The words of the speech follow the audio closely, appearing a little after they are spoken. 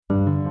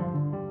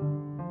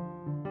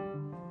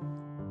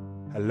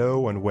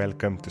Hello and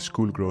welcome to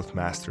School Growth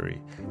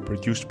Mastery,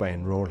 produced by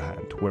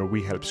Enrollhand, where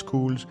we help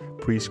schools,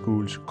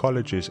 preschools,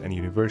 colleges, and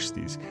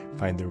universities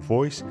find their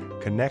voice,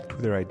 connect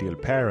with their ideal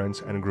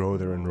parents, and grow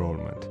their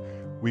enrollment.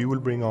 We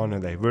will bring on a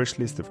diverse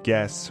list of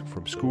guests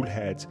from school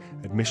heads,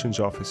 admissions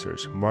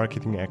officers,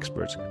 marketing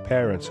experts,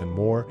 parents, and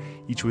more,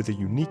 each with a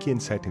unique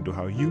insight into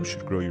how you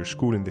should grow your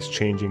school in this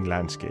changing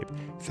landscape.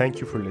 Thank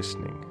you for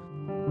listening.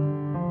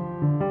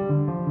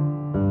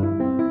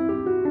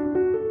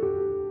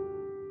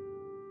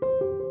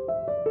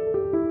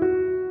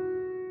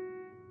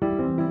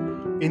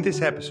 In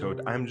this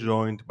episode, I'm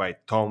joined by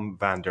Tom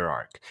van der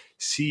Ark,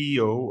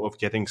 CEO of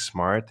Getting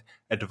Smart,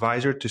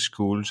 advisor to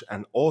schools,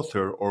 and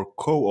author or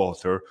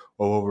co-author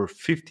of over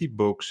 50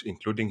 books,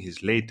 including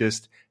his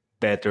latest,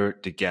 Better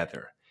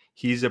Together.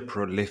 He's a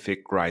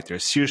prolific writer.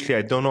 Seriously,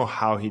 I don't know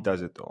how he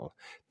does it all.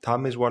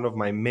 Tom is one of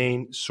my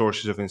main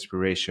sources of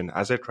inspiration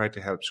as I try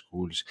to help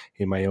schools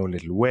in my own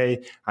little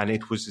way, and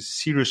it was a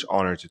serious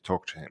honor to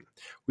talk to him.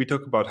 We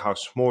talk about how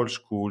small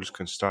schools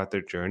can start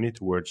their journey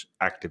towards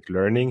active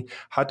learning,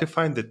 how to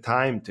find the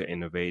time to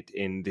innovate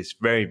in this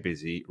very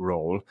busy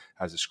role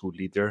as a school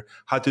leader,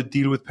 how to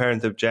deal with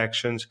parent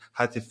objections,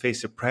 how to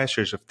face the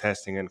pressures of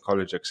testing and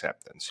college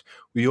acceptance.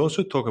 We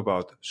also talk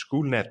about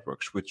school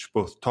networks, which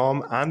both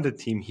Tom and the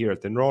team here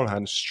at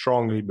Enrollhand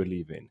strongly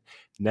believe in.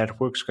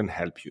 Networks can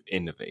help you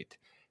innovate.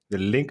 The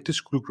link to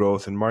school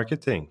growth and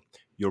marketing.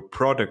 Your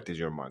product is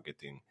your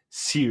marketing.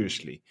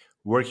 Seriously.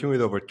 Working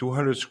with over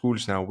 200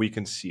 schools now, we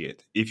can see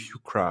it. If you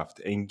craft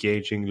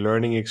engaging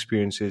learning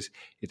experiences,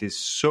 it is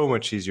so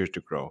much easier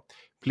to grow.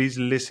 Please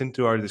listen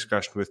to our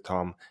discussion with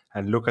Tom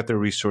and look at the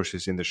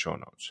resources in the show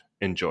notes.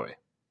 Enjoy.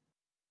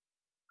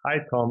 Hi,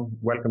 Tom.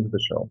 Welcome to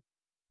the show.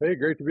 Hey,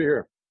 great to be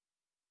here.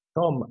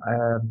 Tom,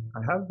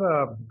 I have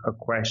a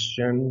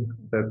question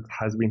that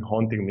has been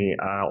haunting me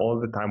all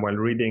the time while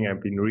reading.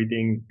 I've been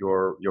reading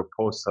your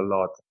posts a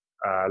lot.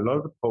 A lot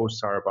of the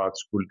posts are about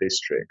school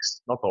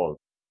districts, not all.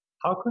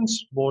 How can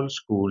small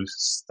schools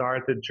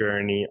start a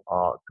journey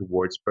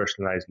towards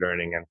personalized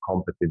learning and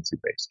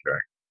competency-based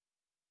learning?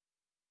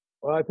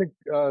 Well, I think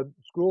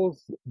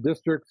schools,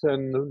 districts,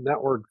 and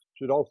networks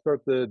should all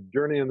start the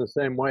journey in the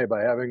same way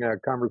by having a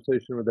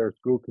conversation with their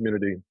school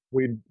community.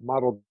 We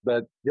modeled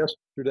that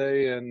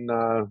yesterday in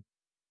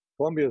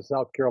Columbia,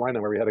 South Carolina,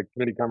 where we had a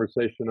community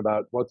conversation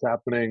about what's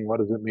happening, what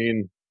does it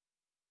mean,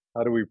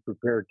 how do we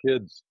prepare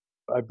kids.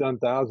 I've done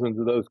thousands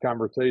of those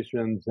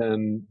conversations,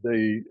 and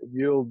they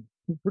yield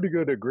pretty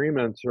good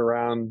agreements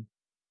around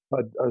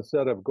a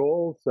set of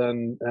goals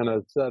and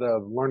a set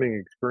of learning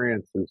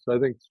experiences. So I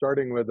think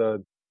starting with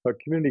a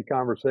community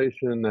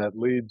conversation that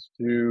leads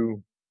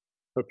to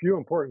a few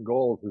important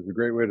goals is a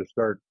great way to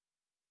start.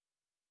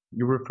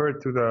 You refer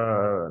to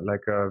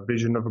a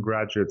vision of a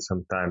graduate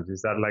sometimes.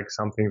 Is that like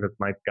something that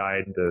might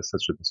guide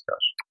such a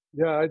discussion?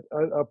 Yeah,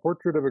 a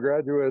portrait of a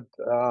graduate,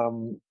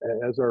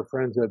 as our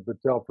friends at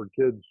Battelle for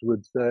Kids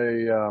would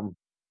say,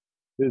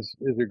 is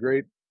a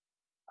great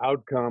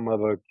outcome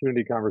of a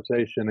community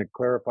conversation. It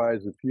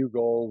clarifies a few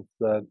goals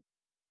that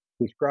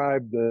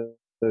describe the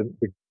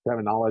kind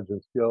of knowledge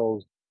and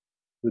skills,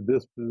 the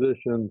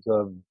dispositions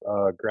of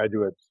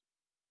graduates.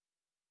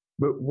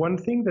 But one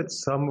thing that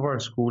some of our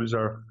schools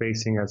are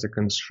facing as a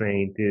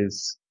constraint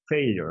is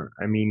failure.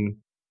 I mean,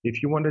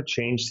 if you want to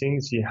change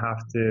things, you have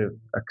to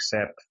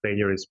accept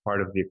failure is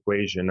part of the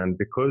equation. And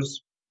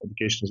because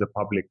education is a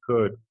public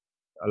good,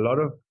 a lot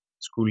of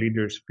school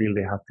leaders feel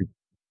they have to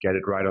get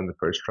it right on the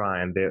first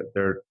try, and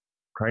they're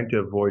trying to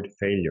avoid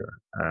failure,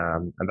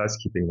 and that's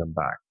keeping them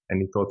back.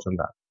 Any thoughts on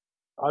that?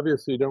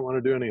 Obviously, you don't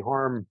want to do any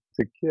harm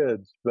to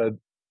kids, but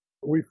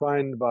we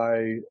find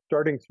by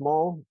starting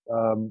small,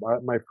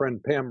 my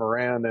friend Pam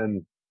Moran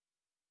in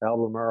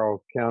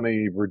Albemarle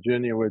County,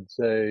 Virginia would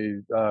say,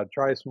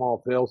 try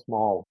small, fail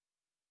small.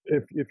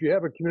 If you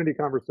have a community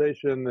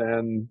conversation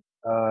and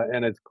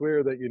it's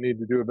clear that you need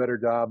to do a better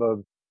job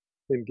of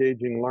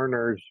engaging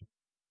learners,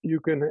 you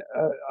can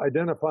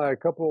identify a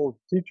couple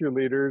teacher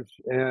leaders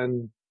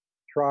and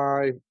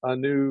try a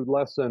new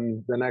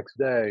lesson the next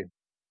day.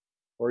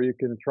 Or you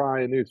can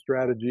try a new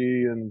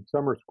strategy in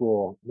summer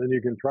school. Then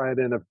you can try it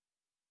in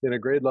a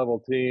grade level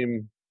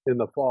team in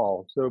the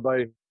fall. So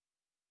by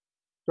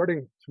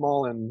starting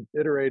small and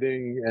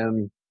iterating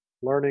and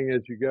learning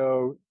as you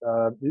go,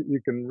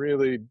 you can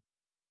really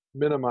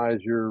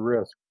minimize your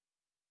risk.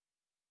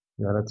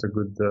 Yeah, that's a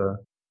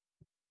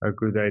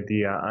good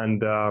idea.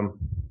 And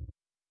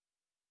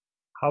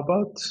how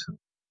about,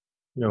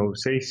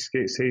 say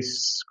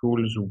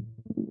schools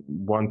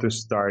want to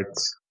start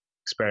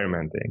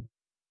experimenting.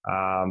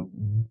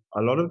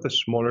 A lot of the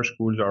smaller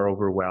schools are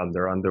overwhelmed,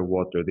 they're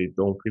underwater, they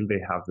don't feel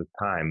they have the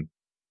time.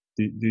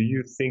 Do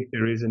you think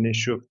there is an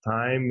issue of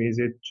time? Is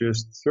it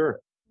just Sure?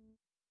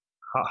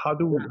 How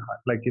do we,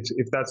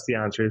 if that's the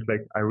answer, it's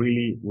like I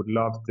really would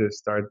love to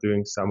start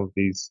doing some of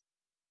these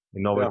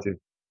innovative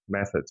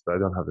methods, but I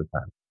don't have the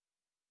time.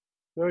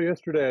 So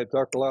yesterday I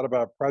talked a lot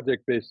about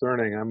project-based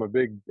learning. I'm a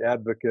big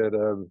advocate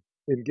of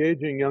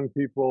engaging young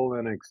people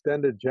in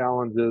extended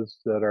challenges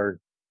that are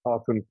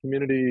often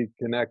community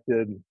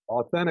connected,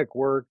 authentic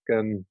work,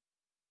 and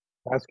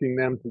asking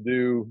them to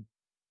do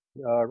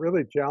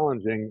really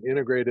challenging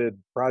integrated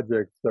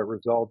projects that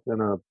result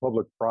in a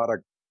public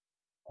product.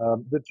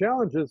 The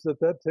challenge is that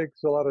that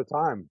takes a lot of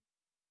time.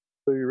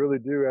 So you really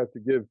do have to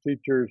give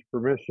teachers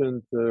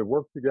permission to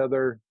work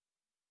together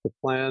to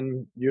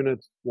plan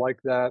units like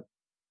that.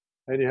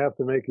 And you have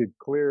to make it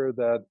clear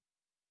that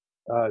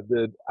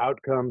the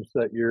outcomes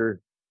that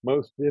you're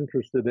most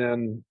interested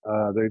in,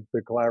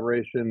 the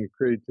collaboration,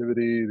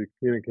 creativity, the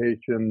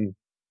communication,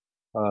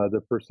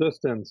 the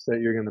persistence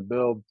that you're going to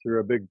build through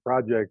a big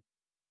project,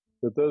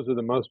 that those are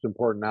the most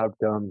important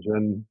outcomes.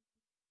 And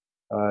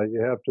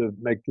you have to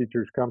make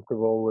teachers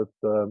comfortable with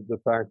the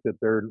fact that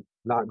they're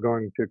not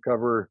going to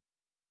cover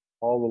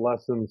all the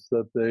lessons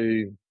that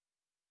they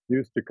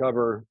used to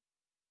cover.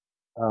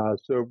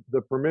 So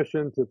the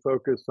permission to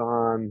focus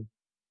on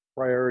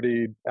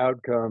priority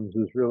outcomes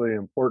is really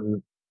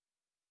important.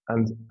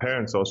 And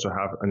parents also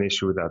have an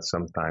issue with that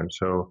sometimes.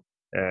 So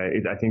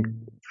I think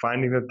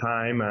finding the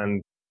time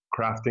and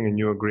crafting a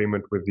new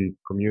agreement with the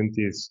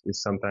community is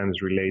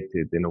sometimes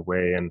related in a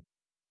way. And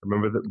I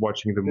remember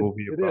watching the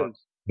movie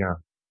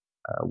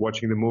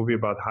watching the movie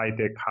about High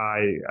Tech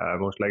High,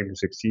 Most Likely to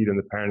Succeed, and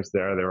the parents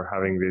there, they were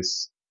having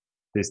this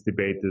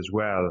debate as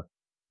well.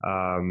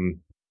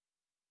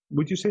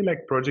 Would you say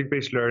like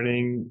project-based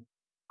learning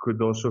could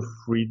also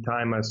free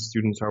time as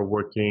students are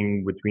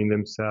working between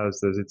themselves?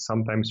 Does it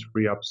sometimes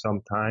free up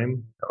some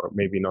time, or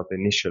maybe not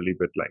initially,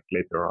 but like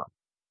later on?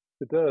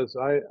 It does.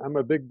 I'm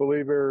a big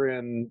believer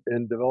in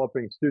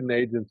developing student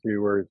agency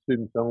where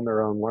students own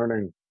their own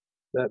learning.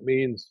 That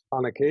means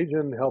on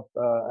occasion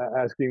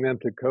asking them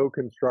to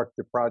co-construct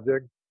the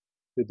project.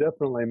 It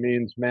definitely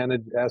means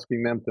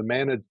asking them to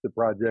manage the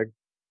project.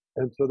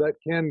 And so that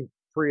can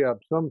free up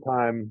some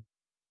time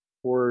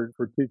for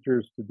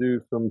teachers to do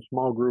some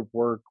small group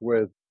work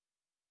with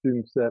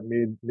students that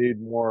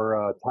need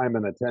more time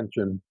and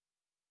attention.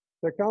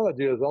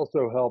 Technology has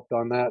also helped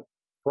on that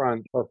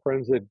front. Our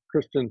friends at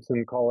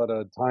Christensen call it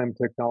a time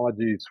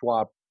technology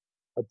swap.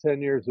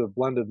 10 years of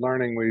blended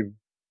learning,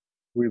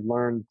 we've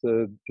learned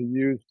to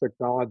use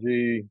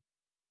technology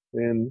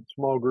in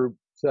small group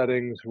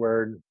settings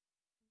where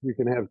you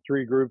can have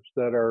 3 groups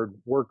that are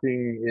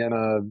working in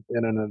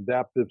an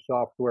adaptive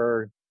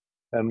software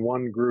and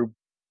one group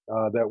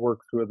that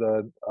works with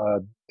a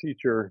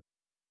teacher.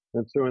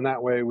 And so in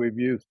that way, we've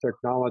used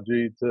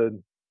technology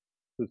to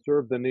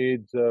serve the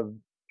needs of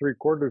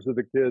 3/4 of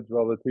the kids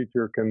while the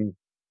teacher can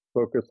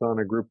focus on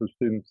a group of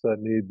students that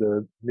need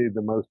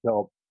the most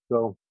help.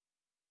 So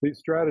these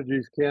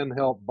strategies can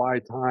help buy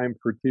time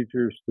for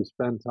teachers to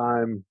spend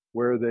time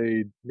where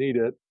they need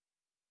it.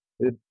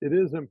 It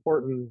is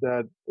important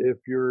that if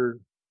you're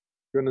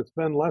going to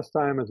spend less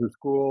time as a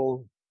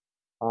school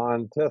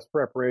on test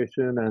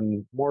preparation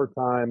and more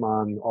time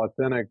on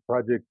authentic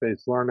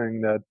project-based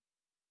learning,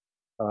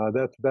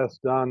 that's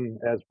best done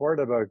as part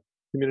of a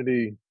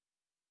community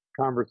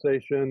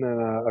conversation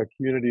and a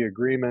community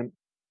agreement,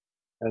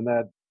 and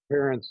that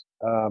parents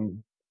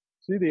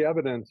see the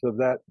evidence of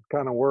that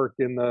kind of work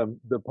in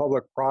the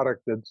public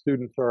product that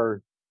students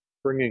are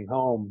bringing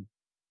home,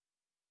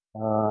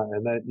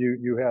 and that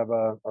you have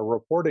a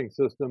reporting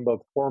system,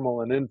 both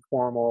formal and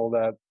informal,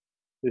 that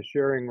is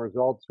sharing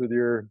results with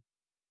your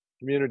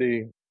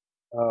community.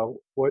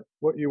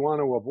 What you want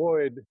to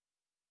avoid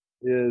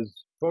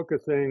is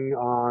focusing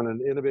on an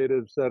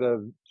innovative set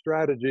of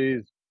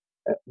strategies,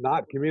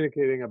 not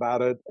communicating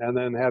about it, and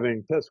then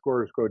having test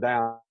scores go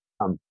down.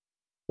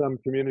 Some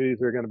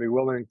communities are going to be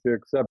willing to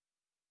accept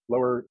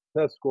lower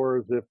test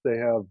scores if they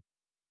have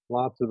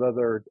lots of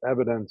other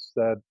evidence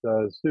that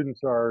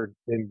students are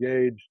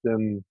engaged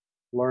in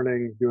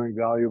learning, doing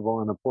valuable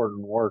and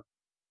important work.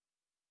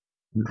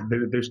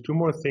 There's 2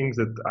 more things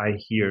that I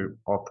hear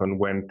often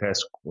when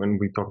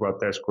we talk about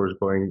test scores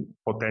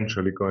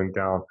potentially going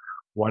down.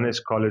 One is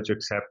college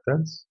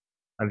acceptance,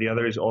 and the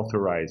other is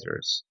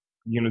authorizers.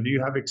 Do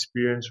you have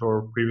experience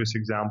or previous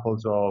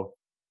examples of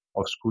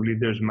school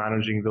leaders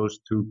managing those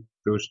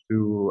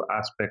two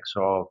aspects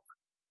of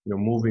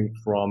moving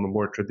from a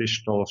more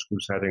traditional school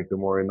setting to a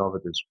more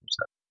innovative school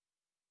setting?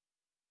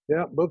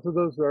 Yeah, both of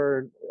those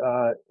are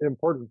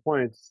important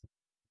points.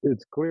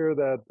 It's clear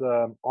that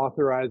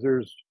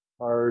authorizers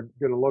are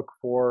going to look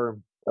for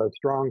a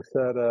strong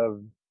set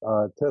of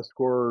test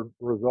score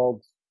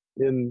results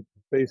in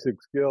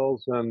basic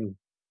skills, and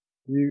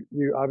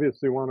you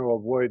obviously want to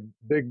avoid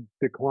big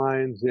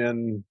declines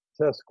in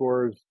test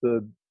scores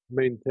to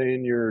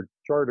maintain your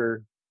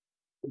charter.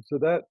 So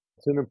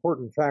that's an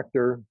important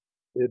factor.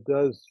 It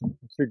does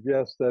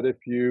suggest that if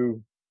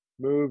you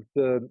move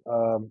to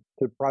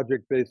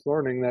project-based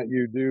learning, that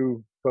you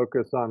do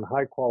focus on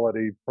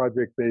high-quality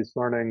project-based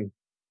learning.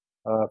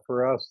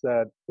 For us,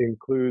 that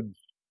includes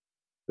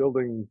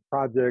building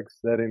projects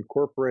that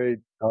incorporate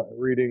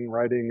reading,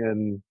 writing,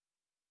 and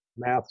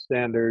math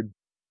standards.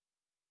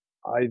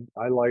 I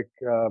like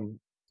to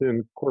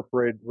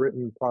incorporate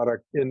written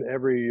product in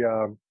every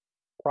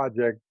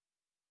project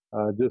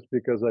just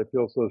because I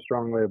feel so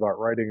strongly about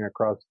writing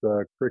across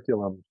the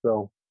curriculum.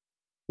 So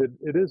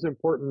it is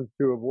important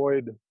to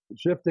avoid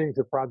shifting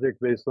to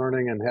project-based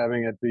learning and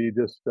having it be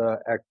just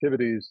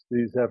activities.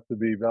 These have to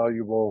be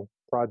valuable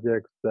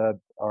projects that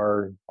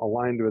are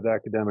aligned with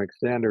academic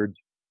standards.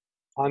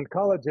 On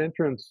college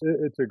entrance,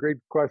 it's a great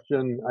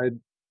question.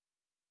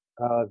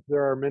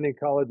 There are many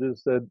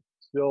colleges that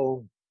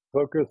still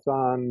focus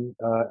on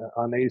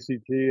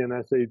ACT and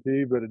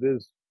SAT, but it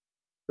is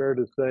fair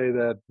to say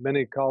that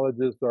many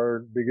colleges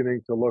are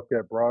beginning to look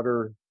at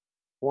broader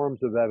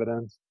forms of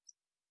evidence.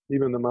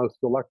 Even the most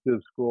selective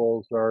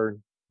schools are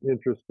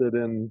interested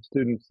in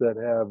students that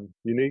have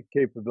unique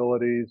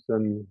capabilities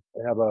and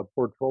have a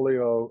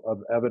portfolio of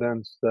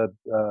evidence that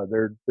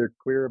they're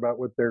clear about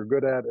what they're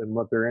good at and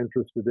what they're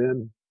interested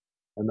in,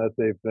 and that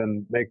they've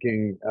been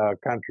making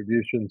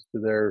contributions to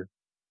their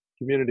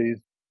communities.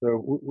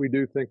 So we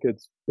do think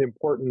it's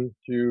important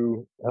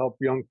to help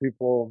young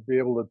people be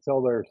able to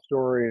tell their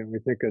story, and we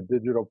think a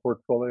digital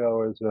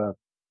portfolio is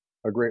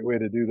a great way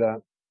to do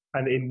that.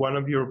 And in one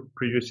of your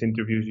previous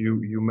interviews,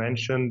 you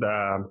mentioned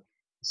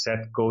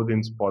Seth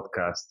Godin's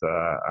podcast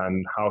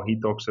and how he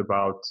talks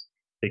about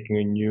taking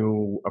a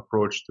new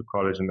approach to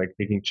college and like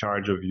taking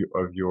charge of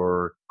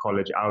your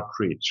college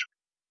outreach.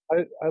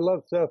 I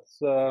love Seth's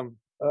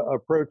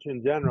approach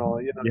in general.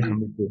 You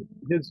know,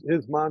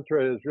 his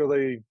mantra is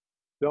really,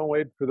 don't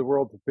wait for the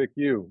world to pick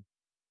you.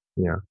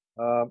 Yeah.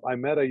 I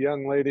met a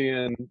young lady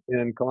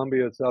in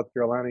Columbia, South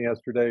Carolina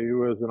yesterday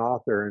who is an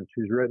author, and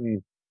she's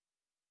written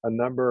a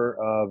number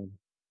of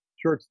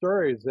short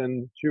stories,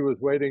 and she was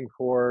waiting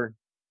for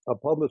a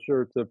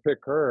publisher to pick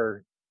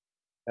her.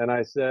 And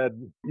I said,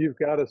 you've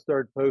got to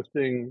start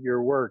posting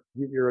your work.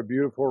 You're a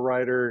beautiful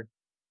writer,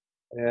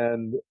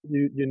 and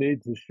you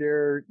need to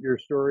share your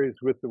stories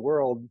with the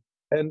world.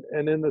 And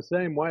in the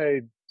same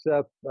way,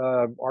 Seth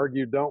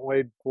argued, don't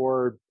wait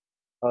for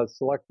a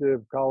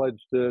selective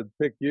college to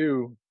pick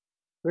you.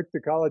 Pick the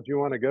college you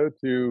want to go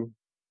to,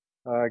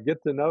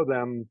 get to know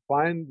them,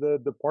 find the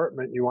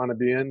department you want to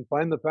be in,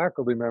 find the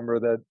faculty member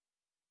that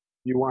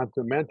you want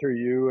to mentor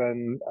you,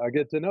 and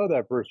get to know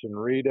that person.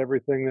 Read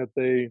everything that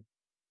they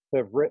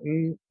have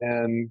written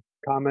and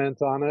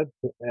comment on it,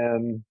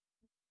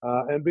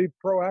 and be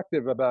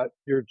proactive about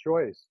your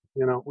choice.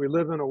 You know, we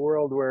live in a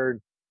world where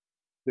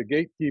the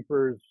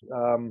gatekeepers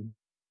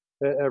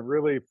have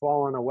really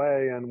fallen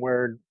away, and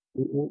where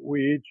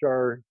we each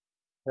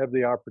have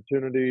the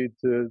opportunity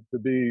to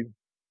be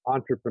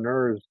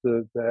entrepreneurs,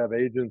 to have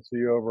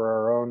agency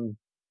over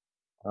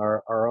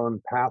our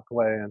own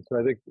pathway. And so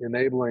I think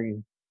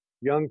enabling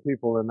young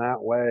people in that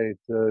way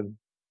to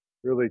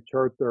really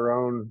chart their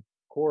own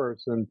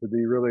course and to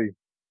be really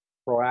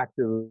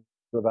proactive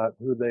about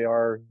who they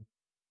are,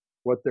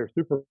 what their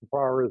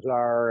superpowers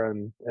are,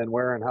 and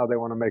where and how they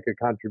want to make a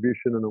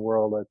contribution in the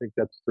world. I think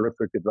that's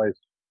terrific advice.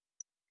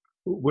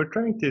 We're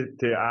trying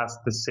to ask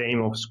the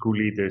same of school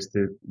leaders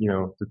to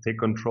take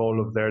control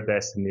of their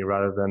destiny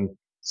rather than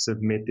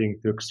submitting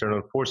to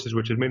external forces,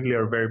 which admittedly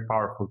are very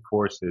powerful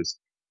forces.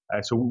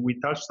 So we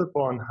touched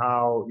upon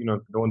how,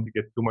 don't want to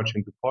get too much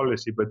into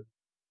policy, but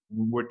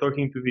we're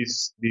talking to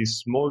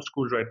these small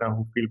schools right now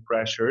who feel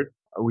pressured.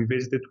 We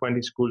visited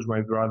 20 schools,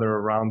 my brother,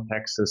 around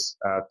Texas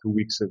 2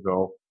 weeks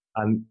ago.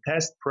 And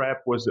test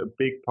prep was a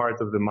big part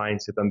of the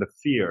mindset and the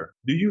fear.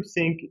 Do you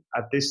think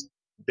at this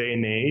day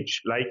and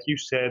age, like you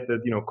said,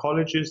 that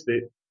colleges,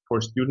 for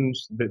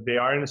students, that they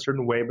are in a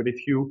certain way, but if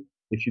you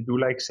do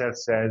like Seth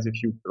says,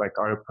 if you like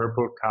are a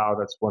purple cow,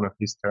 that's one of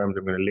his terms,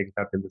 I'm going to link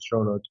that in the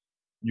show notes,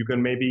 you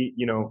can maybe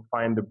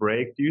find a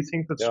break. Do you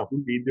think that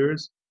school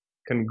leaders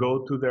can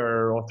go to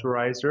their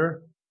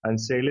authorizer and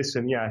say,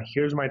 listen,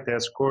 here's my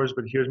test scores,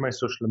 but here's my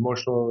social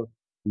emotional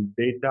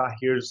data,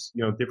 here's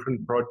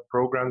different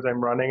programs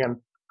I'm running, and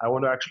I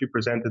want to actually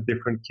present a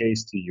different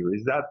case to you?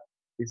 Is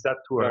that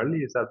too early?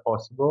 Is that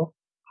possible?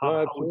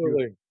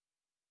 Absolutely.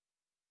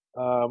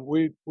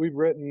 We've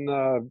written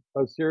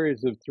a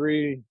series of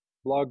 3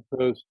 blog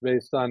posts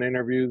based on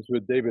interviews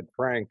with David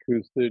Frank,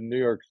 who's the New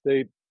York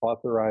State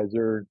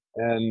authorizer,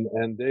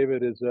 and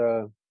David is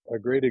a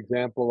great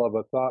example of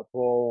a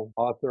thoughtful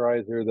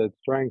authorizer that's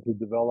trying to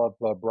develop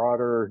a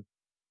broader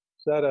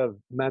set of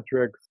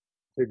metrics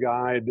to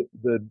guide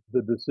the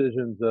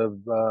decisions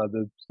of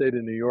the state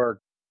of New York.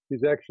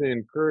 He's actually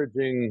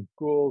encouraging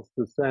schools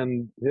to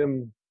send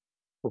him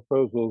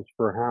proposals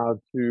for how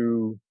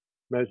to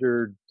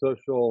measure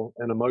social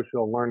and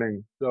emotional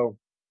learning. So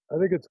I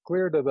think it's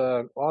clear to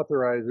the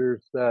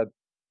authorizers that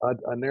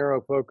a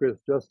narrow focus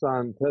just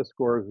on test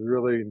scores is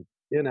really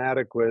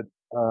inadequate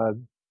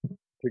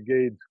to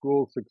gauge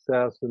school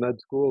success, and that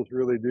schools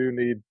really do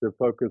need to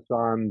focus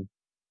on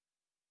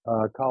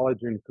college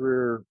and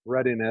career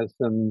readiness,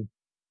 and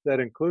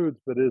that includes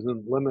but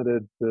isn't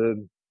limited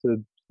to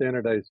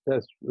standardized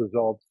test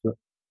results.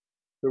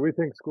 So we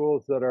think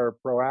schools that are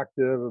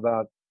proactive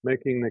about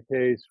making the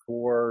case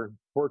for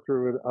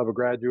portrait of a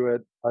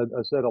graduate,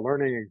 a set of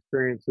learning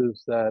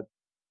experiences that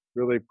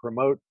really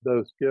promote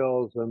those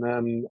skills, and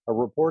then a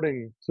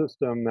reporting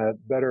system that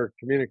better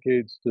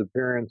communicates to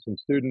parents and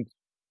students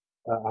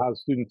how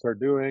students are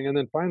doing, and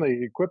then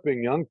finally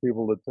equipping young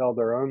people to tell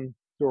their own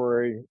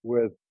story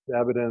with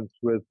evidence,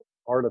 with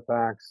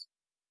artifacts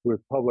with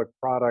public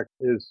product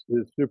is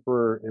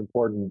super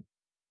important.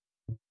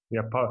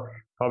 Yeah,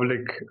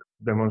 public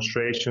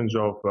demonstrations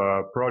of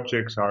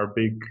projects are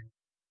big.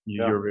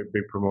 You're a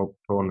big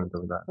proponent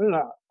of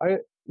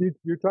that.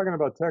 You're talking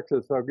about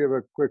Texas. I'll give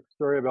a quick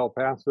story of El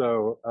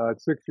Paso.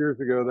 6 years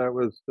ago, that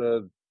was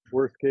the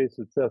worst case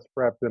of test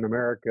prep in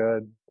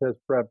America. Test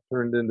prep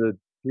turned into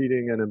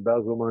cheating and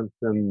embezzlement,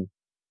 and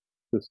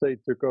the state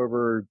took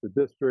over the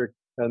district.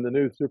 And the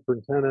new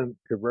superintendent,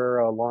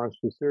 Cabrera,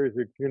 launched a series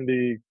of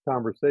community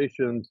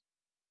conversations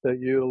that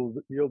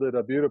yielded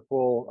a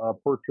beautiful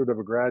portrait of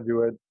a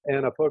graduate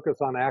and a focus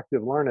on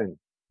active learning.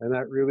 And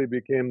that really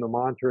became the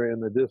mantra in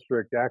the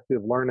district,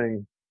 active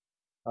learning.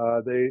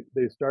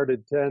 They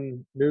started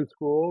 10 new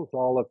schools,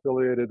 all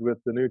affiliated with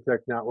the New Tech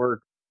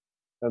Network.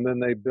 And then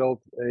they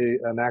built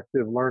an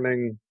active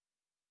learning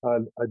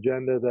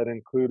agenda that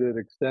included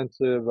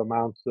extensive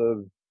amounts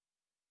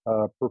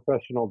of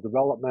professional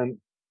development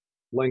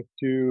linked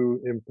to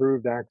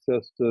improved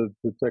access to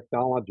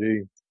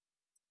technology.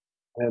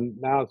 And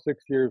now,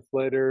 6 years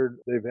later,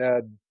 they've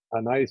had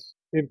a nice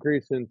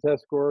increase in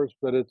test scores,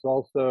 but it's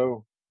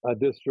also a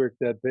district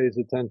that pays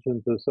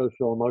attention to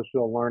social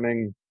emotional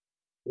learning.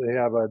 They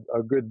have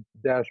a good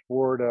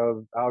dashboard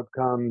of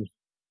outcomes.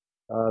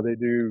 They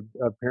do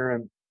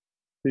parent,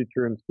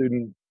 teacher, and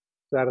student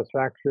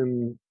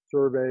satisfaction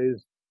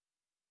surveys.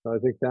 I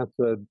think that's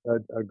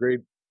a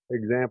great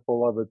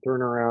example of a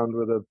turnaround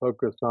with a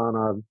focus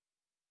on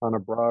a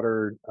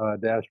broader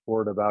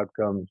dashboard of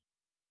outcomes.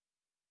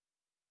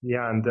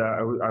 Yeah, and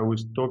I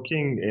was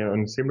talking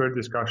in a similar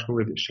discussion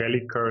with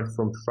Shelley Kurth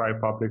from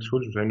Thrive Public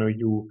Schools, which I know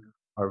you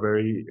are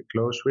very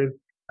close with,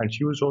 and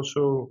she was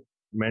also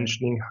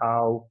mentioning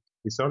how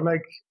it's not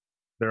like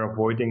they're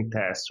avoiding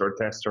tests or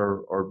tests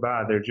are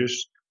bad. They're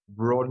just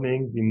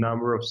broadening the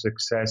number of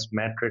success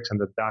metrics and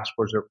the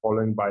dashboards they're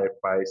following by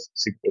a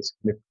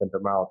significant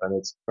amount. And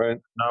it's a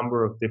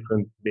number of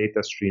different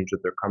data streams that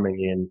they're coming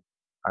in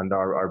and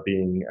are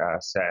being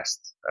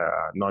assessed,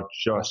 not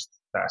just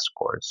test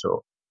scores.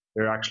 So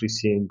they're actually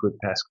seeing good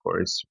test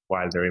scores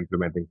while they're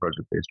implementing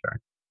project-based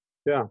learning.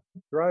 Yeah,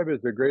 Thrive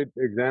is a great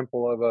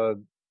example of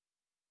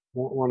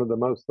one of the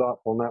most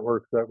thoughtful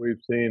networks that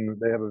we've seen.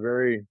 They have a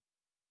very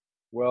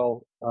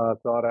well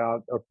thought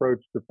out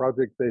approach to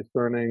project-based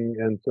learning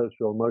and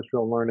social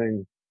emotional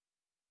learning.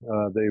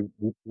 They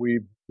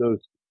weave those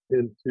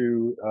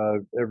into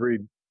every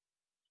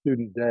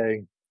student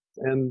day,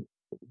 and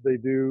they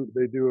do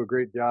a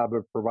great job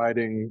of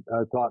providing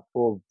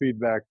thoughtful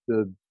feedback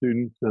to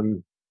students.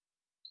 And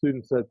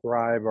students that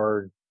Thrive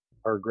are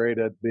great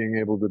at being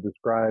able to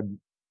describe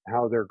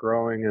how they're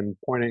growing and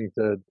pointing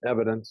to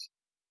evidence.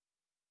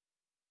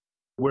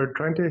 We're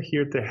trying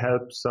to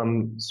help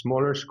some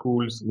smaller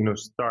schools,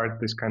 start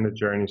this kind of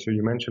journey. So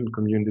you mentioned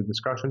community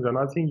discussions.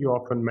 Another thing you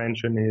often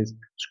mention is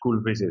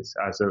school visits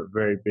as a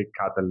very big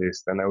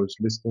catalyst. And I was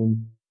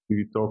listening to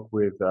you talk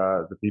with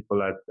the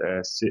people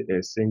at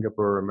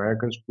Singapore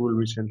American School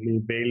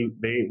recently.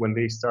 They when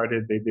they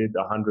started, they did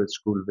 100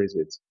 school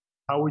visits.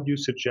 How would you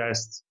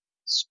suggest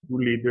school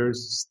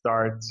leaders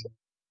start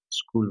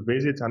school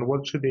visits, and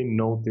what should they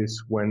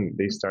notice when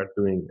they start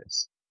doing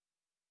this?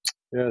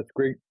 Yeah, it's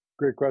great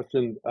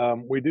question.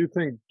 We do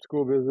think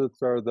school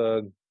visits are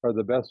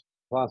the best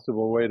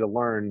possible way to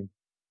learn.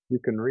 You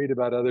can read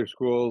about other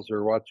schools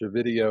or watch a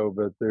video,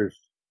 but there's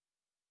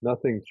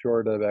nothing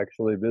short of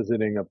actually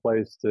visiting a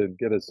place to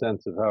get a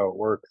sense of how it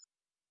works.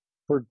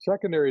 For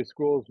secondary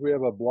schools, we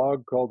have a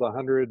blog called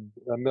 100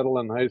 Middle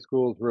and High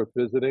Schools Worth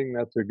Visiting.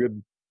 That's a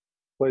good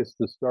place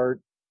to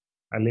start.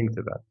 I link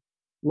to that.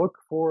 Look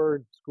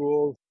for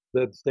schools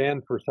that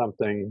stand for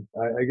something.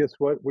 I guess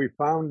what we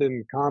found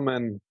in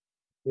common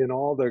in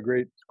all the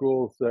great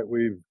schools that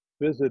we've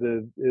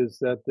visited is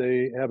that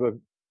they have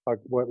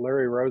what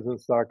Larry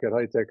Rosenstock at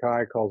High Tech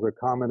High calls a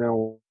common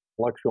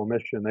intellectual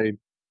mission.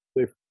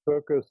 They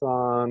focus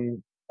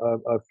on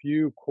a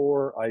few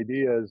core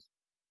ideas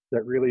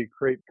that really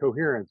create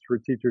coherence for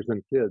teachers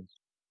and kids.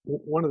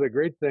 One of the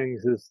great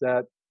things is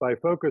that by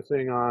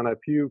focusing on a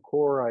few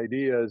core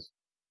ideas,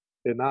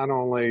 it not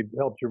only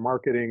helps your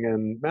marketing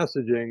and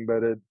messaging,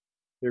 but it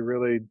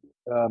really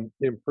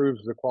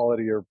improves the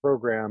quality of your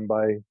program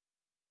by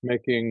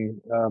making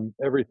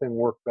everything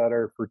work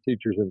better for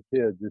teachers and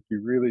kids. If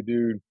you really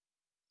do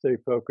stay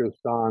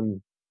focused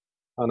on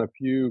a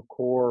few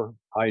core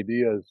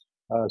ideas.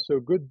 So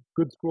good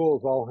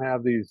schools all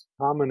have these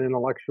common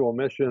intellectual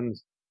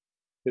missions.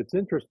 It's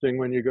interesting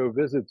when you go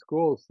visit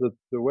schools that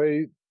the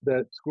way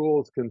that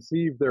schools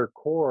conceive their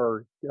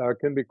core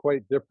can be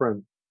quite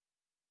different.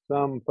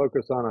 Some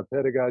focus on a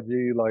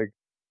pedagogy like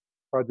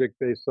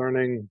project-based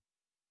learning.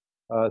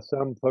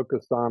 Some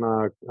focus on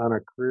a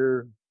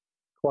career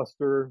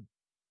cluster,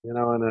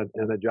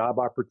 and a job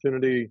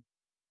opportunity.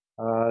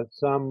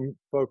 Some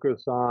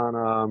focus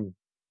on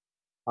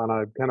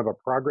a kind of a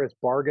progress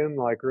bargain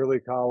like early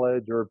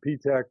college or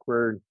P-Tech,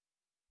 where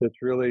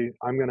it's really,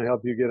 I'm going to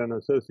help you get an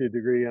associate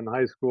degree in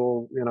high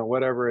school,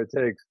 whatever it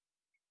takes.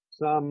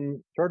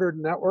 Some chartered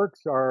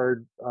networks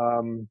are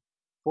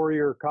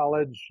four-year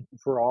college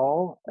for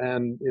all,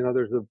 and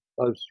there's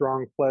a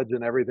strong pledge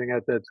in everything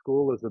at that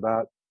school is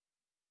about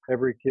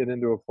every kid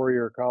into a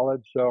four-year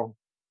college. So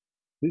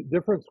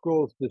different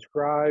schools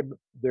describe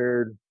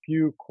their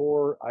few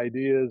core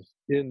ideas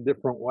in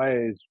different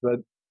ways, but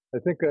I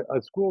think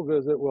a school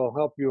visit will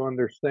help you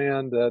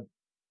understand that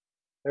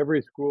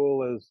every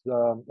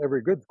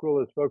good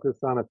school is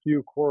focused on a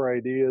few core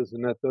ideas,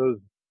 and that those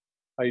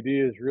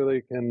ideas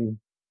really can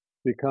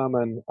become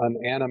an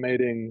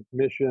animating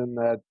mission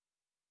that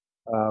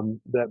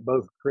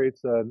both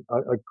creates a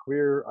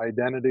clear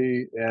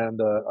identity and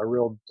a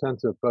real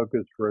sense of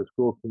focus for a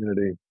school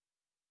community.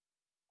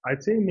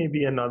 I'd say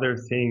maybe another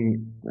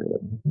thing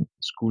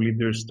school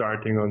leaders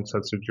starting on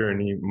such a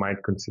journey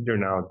might consider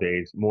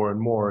nowadays more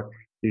and more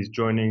is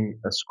joining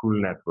a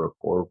school network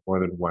or more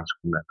than one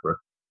school network.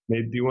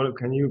 Maybe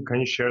can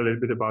you share a little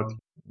bit about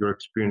your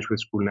experience with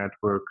school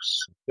networks?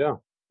 Yeah,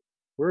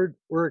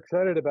 we're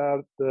excited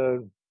about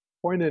the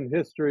point in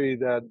history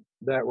that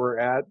we're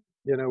at.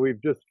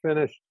 We've just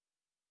finished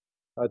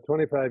a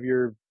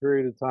 25-year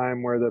period of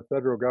time where the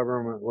federal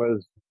government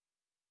was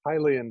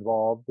highly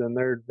involved, and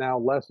they're now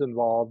less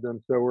involved,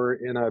 and so we're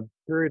in a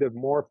period of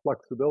more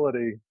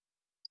flexibility,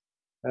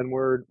 and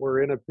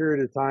we're in a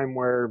period of time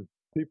where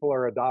people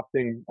are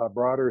adopting a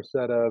broader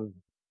set of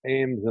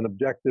aims and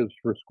objectives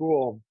for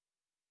school.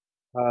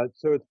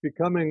 So it's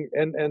becoming,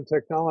 and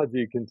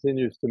technology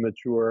continues to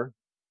mature,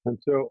 and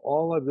so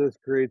all of this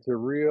creates a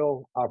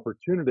real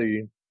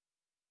opportunity.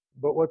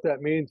 But what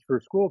that means for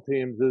school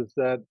teams is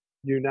that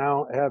you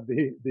now have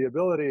the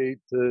ability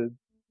to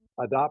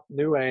adopt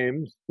new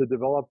aims, to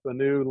develop a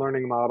new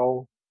learning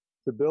model,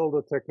 to build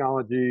a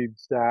technology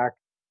stack,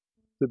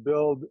 to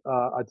build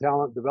a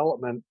talent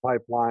development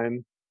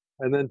pipeline,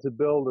 and then to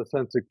build a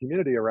sense of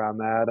community around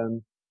that.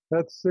 And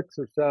that's 6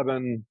 or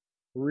 7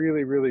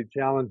 really, really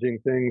challenging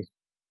things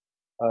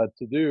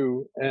to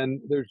do. And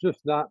there's just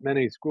not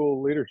many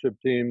school leadership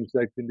teams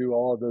that can do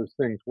all of those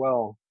things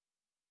well.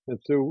 And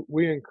so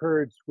we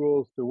encourage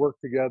schools to work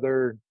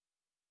together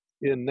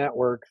in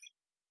networks.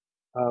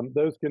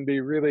 Those can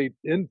be really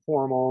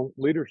informal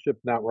leadership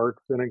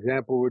networks. An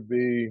example would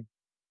be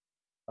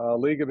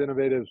League of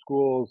Innovative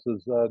Schools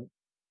is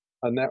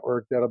a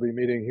network that'll be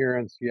meeting here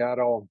in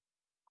Seattle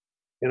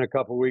in a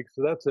couple of weeks.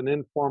 So that's an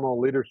informal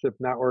leadership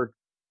network.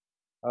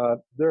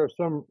 There are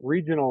some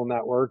regional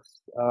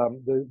networks.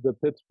 The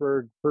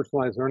Pittsburgh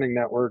Personalized Learning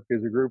Network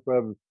is a group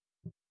of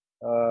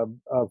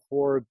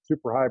 4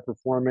 super high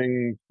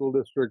performing school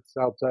districts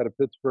outside of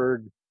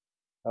Pittsburgh.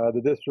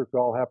 The districts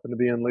all happen to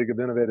be in League of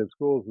Innovative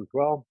Schools as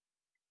well.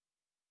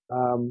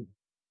 So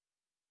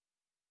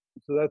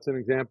that's an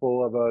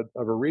example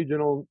of a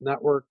regional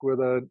network with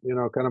a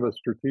kind of a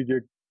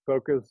strategic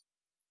focus.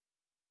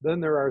 Then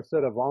there are a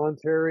set of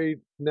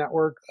voluntary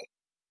networks.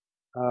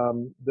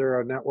 There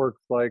are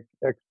networks like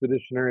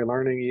Expeditionary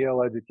Learning,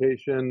 EL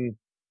Education,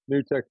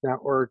 New Tech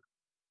Network,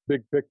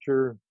 Big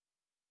Picture,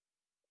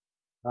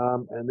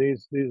 and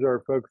these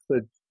are folks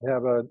that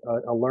have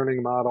a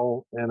learning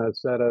model and a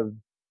set of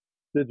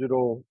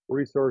digital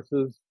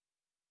resources.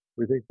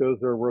 We think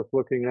those are worth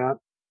looking at.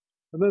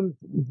 And then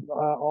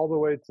all the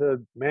way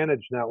to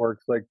managed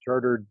networks like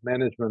chartered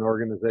management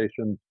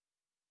organizations.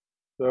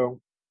 So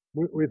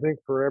we think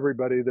for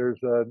everybody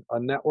there's a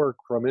network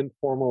from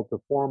informal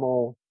to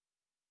formal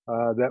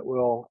that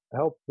will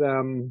help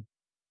them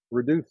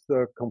reduce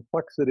the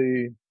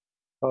complexity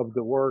of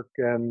the work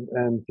and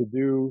to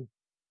do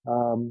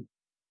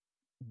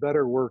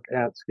better work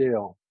at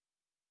scale.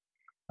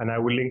 And I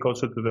will link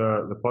also to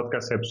the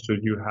podcast episode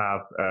you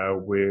have.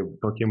 We're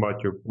talking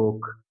about your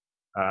book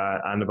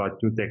and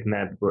about New Tech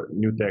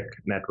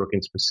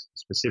networking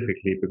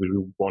specifically, because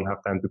we won't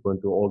have time to go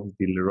into all the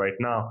details right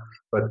now.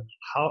 But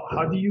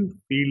how do you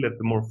feel that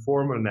the more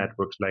formal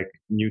networks like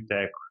New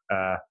Tech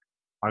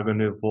are going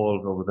to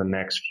evolve over the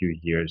next few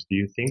years? Do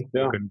you think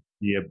there can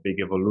be a big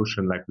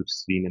evolution like we've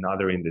seen in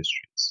other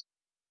industries?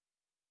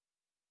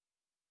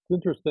 It's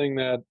interesting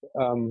that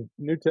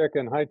New Tech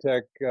and High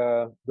Tech,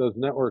 those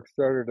networks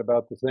started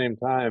about the same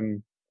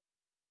time,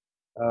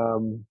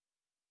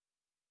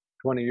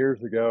 20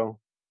 years ago.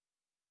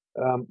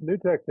 New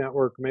Tech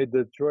Network made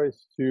the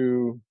choice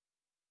to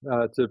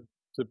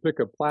pick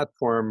a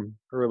platform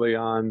early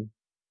on.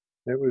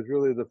 It was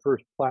really the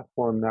first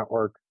platform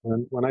network.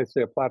 And when I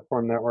say a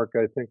platform network,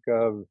 I think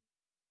of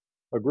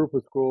a group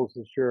of schools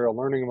that share a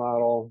learning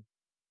model,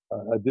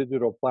 a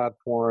digital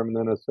platform, and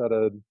then a set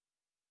of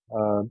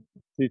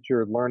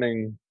teacher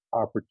learning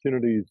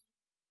opportunities.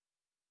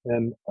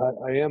 And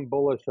I am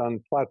bullish on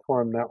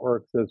platform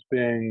networks as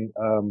being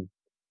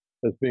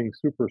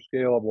super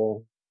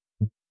scalable.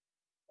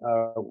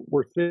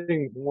 We're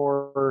seeing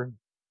more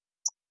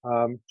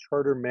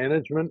charter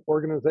management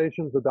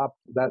organizations adopt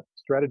that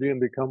strategy and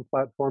become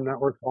platform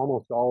networks.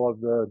 Almost all of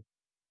the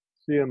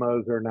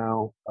CMOs are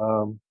now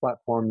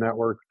platform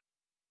networks.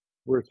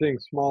 We're seeing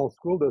small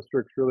school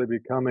districts really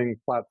becoming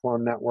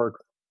platform networks,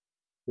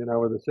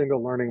 with a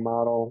single learning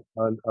model,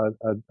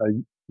 a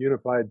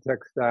unified tech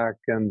stack,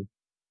 and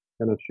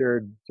a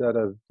shared set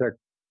of tech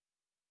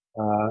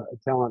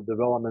talent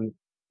development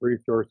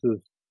resources.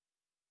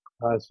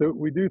 So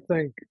we do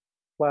think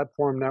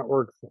platform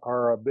networks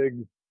are a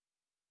big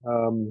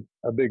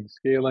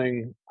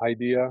scaling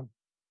idea.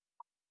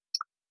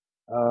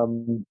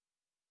 Um,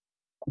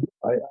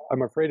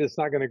 I'm afraid it's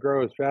not going to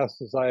grow as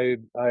fast as I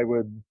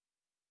would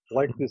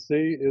like to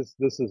see.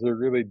 This is a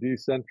really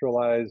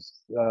decentralized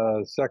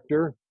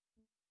sector,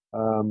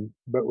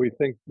 but we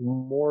think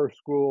more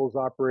schools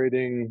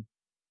operating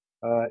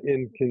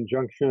in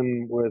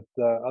conjunction with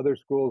other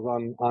schools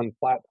on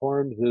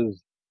platforms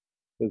is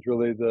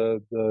really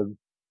the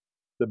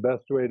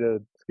best way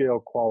to scale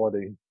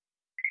quality.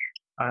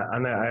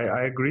 And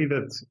I agree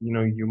that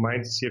you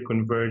might see a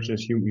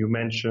convergence. You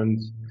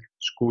mentioned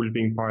schools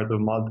being part of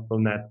multiple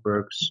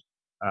networks.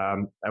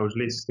 I was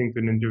listening to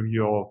an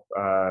interview of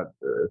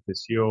the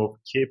CEO of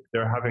KIPP.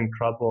 They're having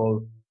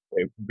trouble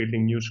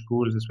building new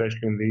schools,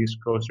 especially in the East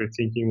Coast. They're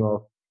thinking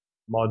of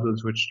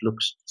models which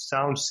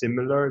sound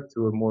similar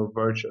to a more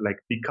virtual, like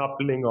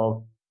decoupling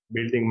of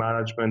building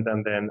management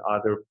and then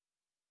other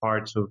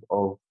parts of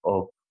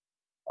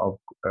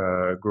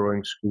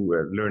growing school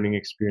learning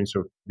experience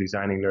or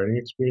designing learning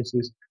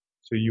experiences.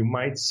 So you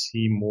might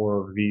see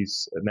more of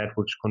these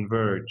networks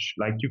converge,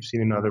 like you've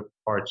seen in other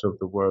parts of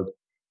the world.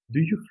 Do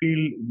you feel?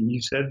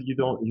 You said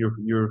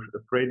you're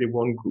afraid it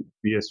won't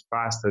be as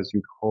fast as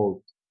you'd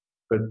hoped.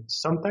 But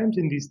sometimes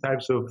in these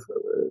types of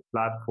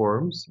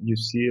platforms, you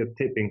see a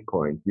tipping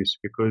point,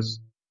 because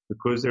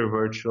they're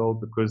virtual,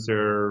 because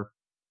they're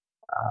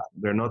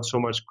not so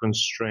much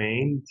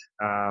constrained.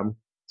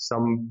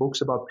 Some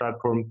books about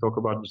platform talk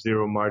about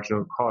zero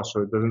marginal cost,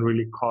 so it doesn't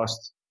really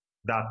cost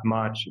that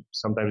much.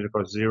 Sometimes it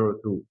costs zero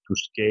to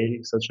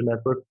scale such a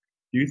network.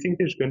 Do you think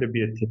there's going to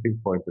be a tipping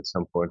point at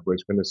some point where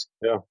it's going to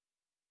scale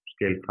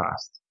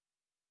fast?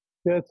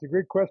 Yeah, it's a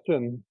great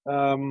question.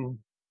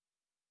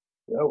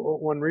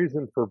 One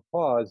reason for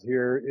pause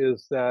here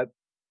is that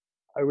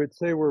I would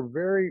say we're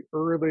very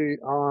early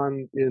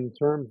on in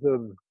terms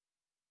of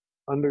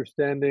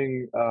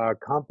understanding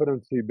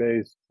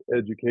competency-based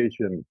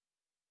education.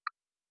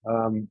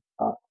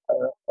 I'll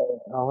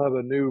have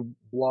a new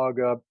blog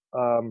up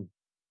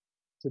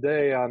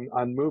today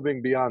on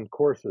moving beyond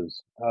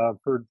courses.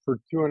 For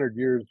 200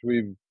 years,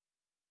 we've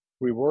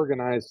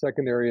organized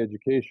secondary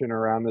education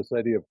around this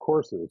idea of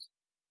courses.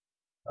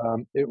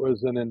 It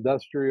was an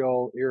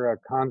industrial era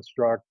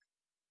construct,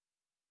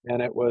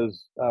 and it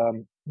was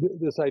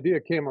this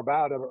idea came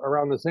about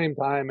around the same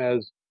time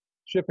as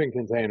shipping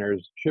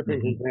containers.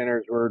 Shipping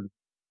containers were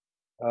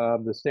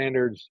the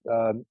standards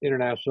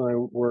internationally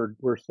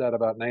were set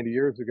about 90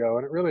 years ago,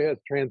 and it really has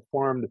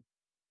transformed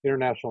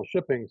international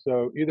shipping.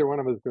 So either one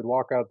of us could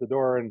walk out the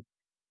door and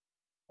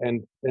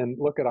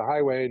look at a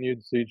highway, and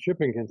you'd see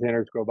shipping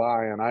containers go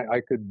by, and I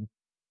could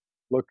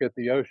look at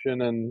the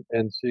ocean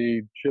and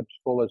see ships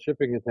full of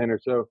shipping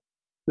containers. So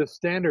this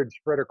standard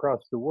spread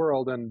across the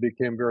world and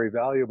became very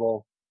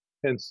valuable.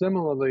 And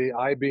similarly,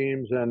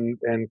 I-beams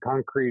and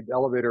concrete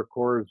elevator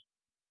cores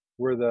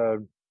were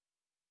the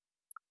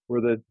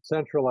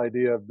central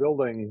idea of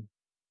building.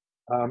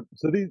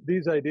 So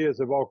these ideas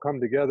have all come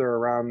together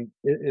around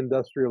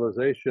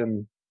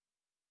industrialization,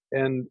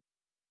 and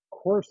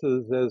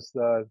courses as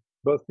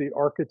both the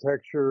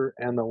architecture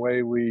and the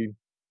way we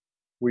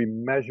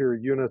measure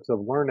units of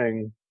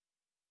learning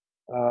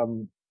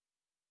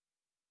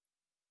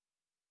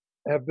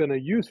have been a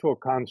useful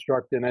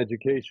construct in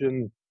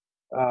education,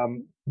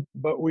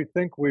 but we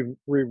think we've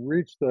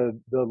reached the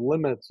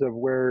limits of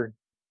where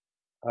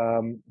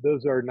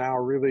those are now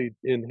really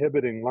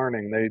inhibiting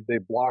learning. They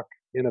block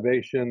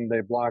innovation,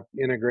 they block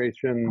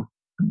integration,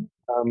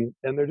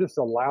 and they're just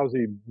a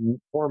lousy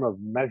form of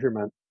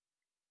measurement.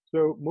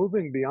 So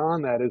moving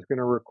beyond that is going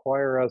to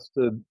require us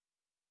to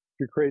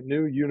create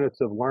new units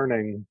of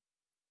learning.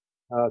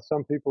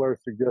 Some people are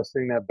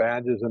suggesting that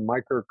badges and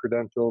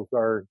micro-credentials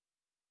are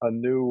a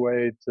new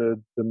way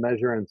to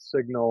measure and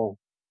signal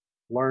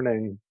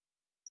learning.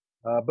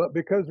 But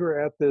because we're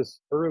at this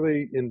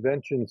early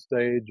invention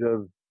stage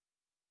of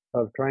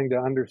trying to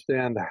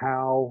understand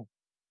how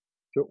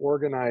to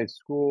organize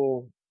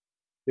school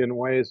in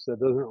ways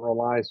that doesn't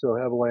rely so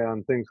heavily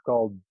on things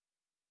called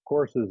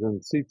courses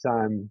and seat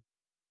time,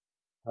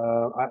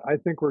 I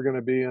think we're going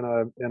to be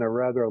in a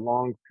rather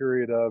long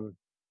period of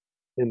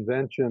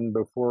invention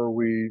before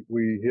we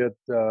hit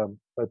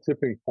a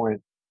tipping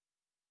point.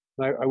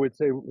 I would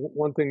say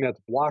one thing that's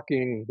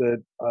blocking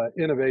the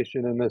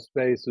innovation in this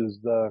space is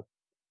the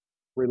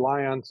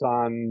reliance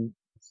on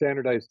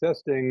standardized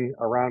testing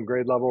around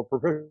grade level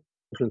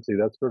proficiency.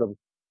 That sort of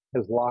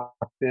has locked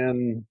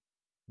in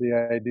the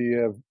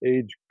idea of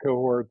age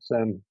cohorts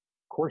and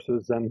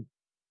courses, and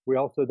we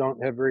also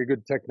don't have very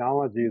good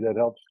technology that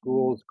helps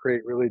schools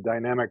create really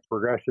dynamic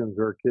progressions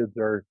where kids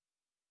are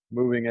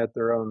moving at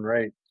their own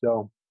rate.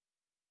 So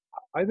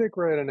I think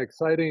we're at an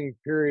exciting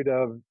period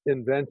of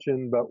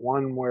invention, but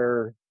one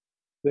where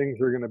things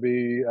are going to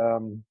be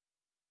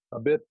a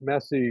bit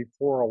messy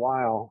for a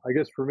while. I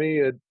guess for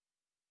me,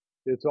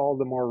 it's all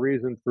the more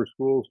reason for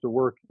schools to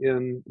work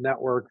in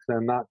networks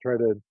and not try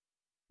to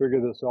figure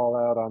this all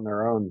out on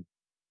their own.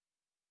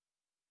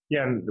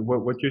 Yeah, and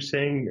what you're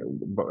saying,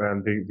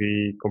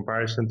 the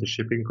comparison to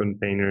shipping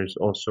containers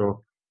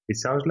also, it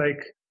sounds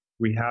like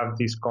we have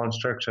these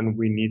constructs and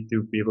we need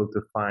to be able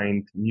to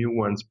find new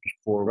ones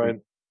before we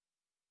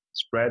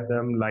spread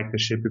them, like the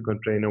shipping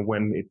container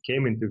when it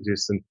came into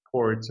existence,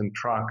 ports and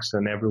trucks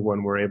and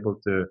everyone were able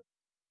to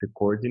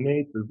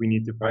coordinate, but we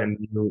need to find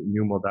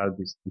new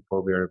modalities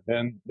before we are.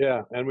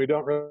 And we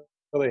don't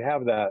really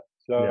have that.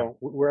 So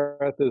we're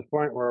at this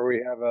point where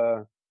we have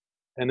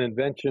an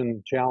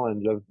invention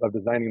challenge of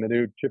designing the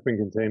new shipping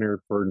container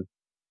for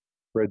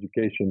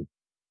education.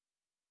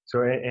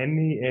 So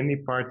any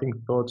parting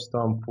thoughts,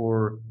 Tom,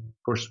 for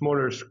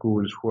smaller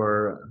schools who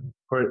are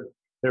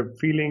they're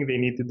feeling they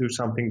need to do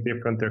something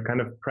different. They're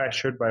kind of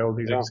pressured by all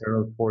these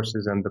external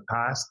forces and the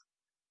past,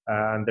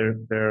 and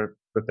they're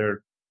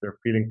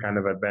feeling kind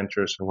of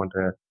adventurous and want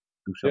to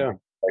do something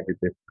slightly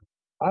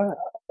different.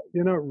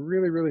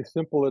 Really, really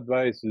simple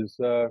advice is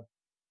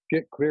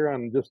get clear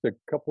on just a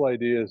couple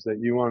ideas that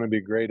you want to be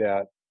great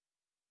at,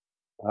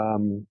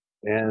 and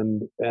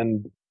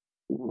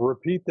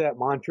repeat that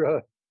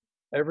mantra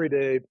every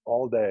day,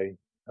 all day.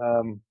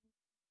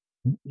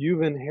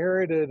 You've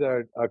inherited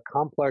a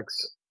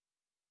complex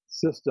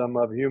system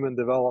of human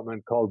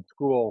development called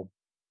school.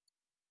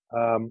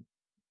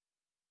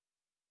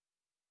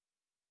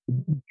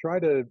 Try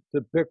to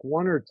pick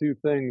one or two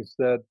things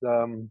that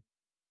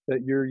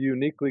you're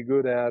uniquely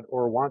good at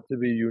or want to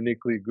be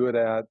uniquely good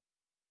at,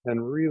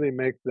 and really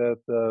make that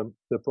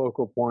the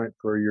focal point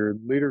for your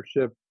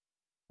leadership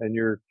and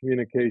your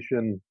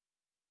communication.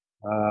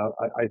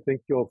 I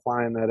think you'll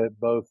find that it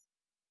both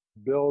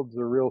builds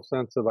a real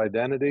sense of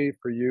identity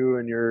for you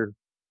and your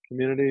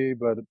community,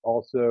 but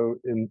also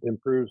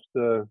improves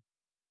the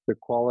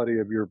quality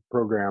of your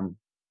program.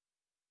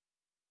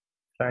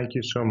 Thank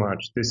you so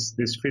much.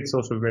 This fits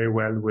also very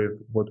well with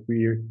what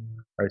we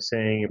are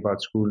saying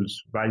about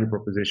schools' value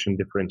proposition,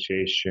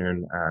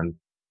 differentiation, and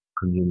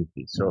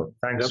community. So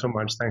thanks so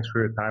much. Thanks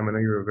for your time. I know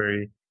you're a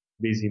very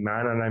busy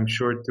man, and I'm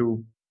sure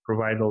to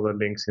provide all the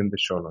links in the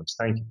show notes.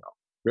 Thank you, Tom.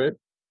 Great.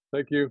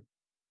 Thank you.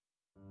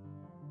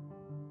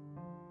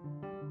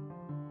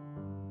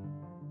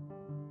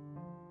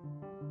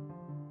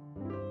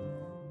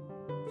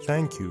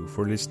 Thank you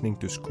for listening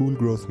to School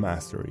Growth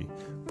Mastery,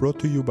 brought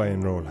to you by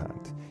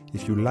Enrollhand.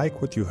 If you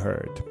like what you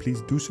heard,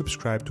 please do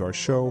subscribe to our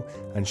show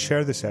and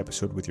share this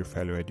episode with your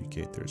fellow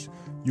educators.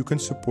 You can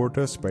support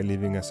us by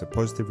leaving us a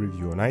positive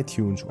review on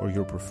iTunes or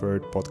your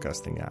preferred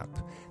podcasting app.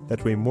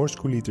 That way more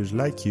school leaders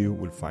like you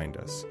will find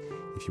us.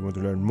 If you want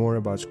to learn more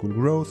about school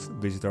growth,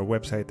 visit our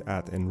website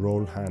at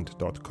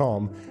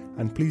enrollhand.com,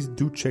 and please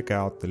do check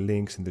out the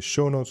links in the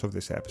show notes of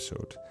this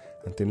episode.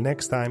 Until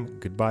next time,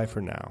 goodbye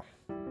for now.